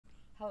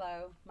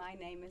Hello, my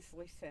name is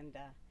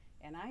Lucinda,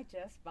 and I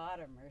just bought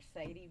a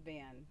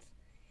Mercedes-Benz.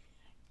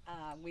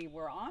 We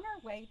were on our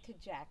way to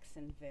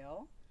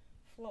Jacksonville,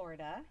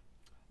 Florida,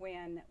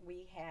 when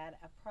we had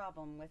a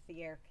problem with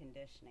the air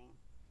conditioning.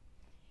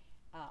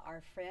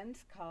 Our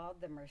friends called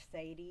the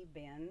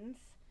Mercedes-Benz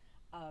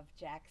of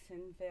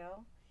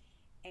Jacksonville,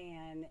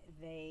 and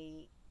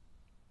they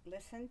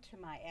listened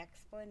to my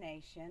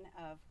explanation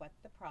of what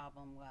the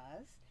problem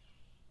was,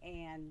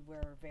 and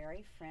were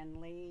very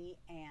friendly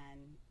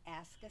and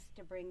asked us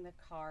to bring the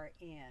car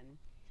in.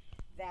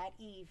 That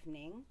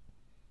evening,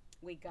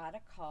 we got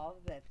a call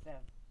that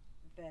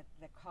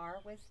the car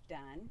was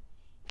done,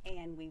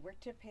 and we were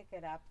to pick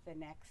it up the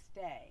next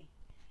day.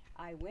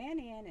 I went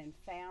in and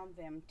found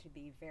them to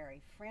be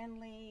very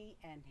friendly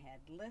and had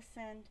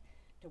listened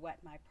to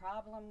what my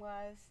problem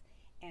was,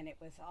 and it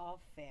was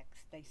all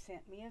fixed. They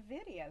sent me a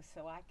video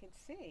so I could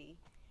see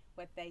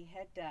what they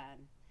had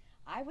done.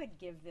 I would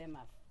give them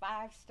a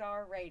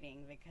 5-star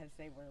rating because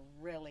they were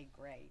really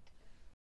great.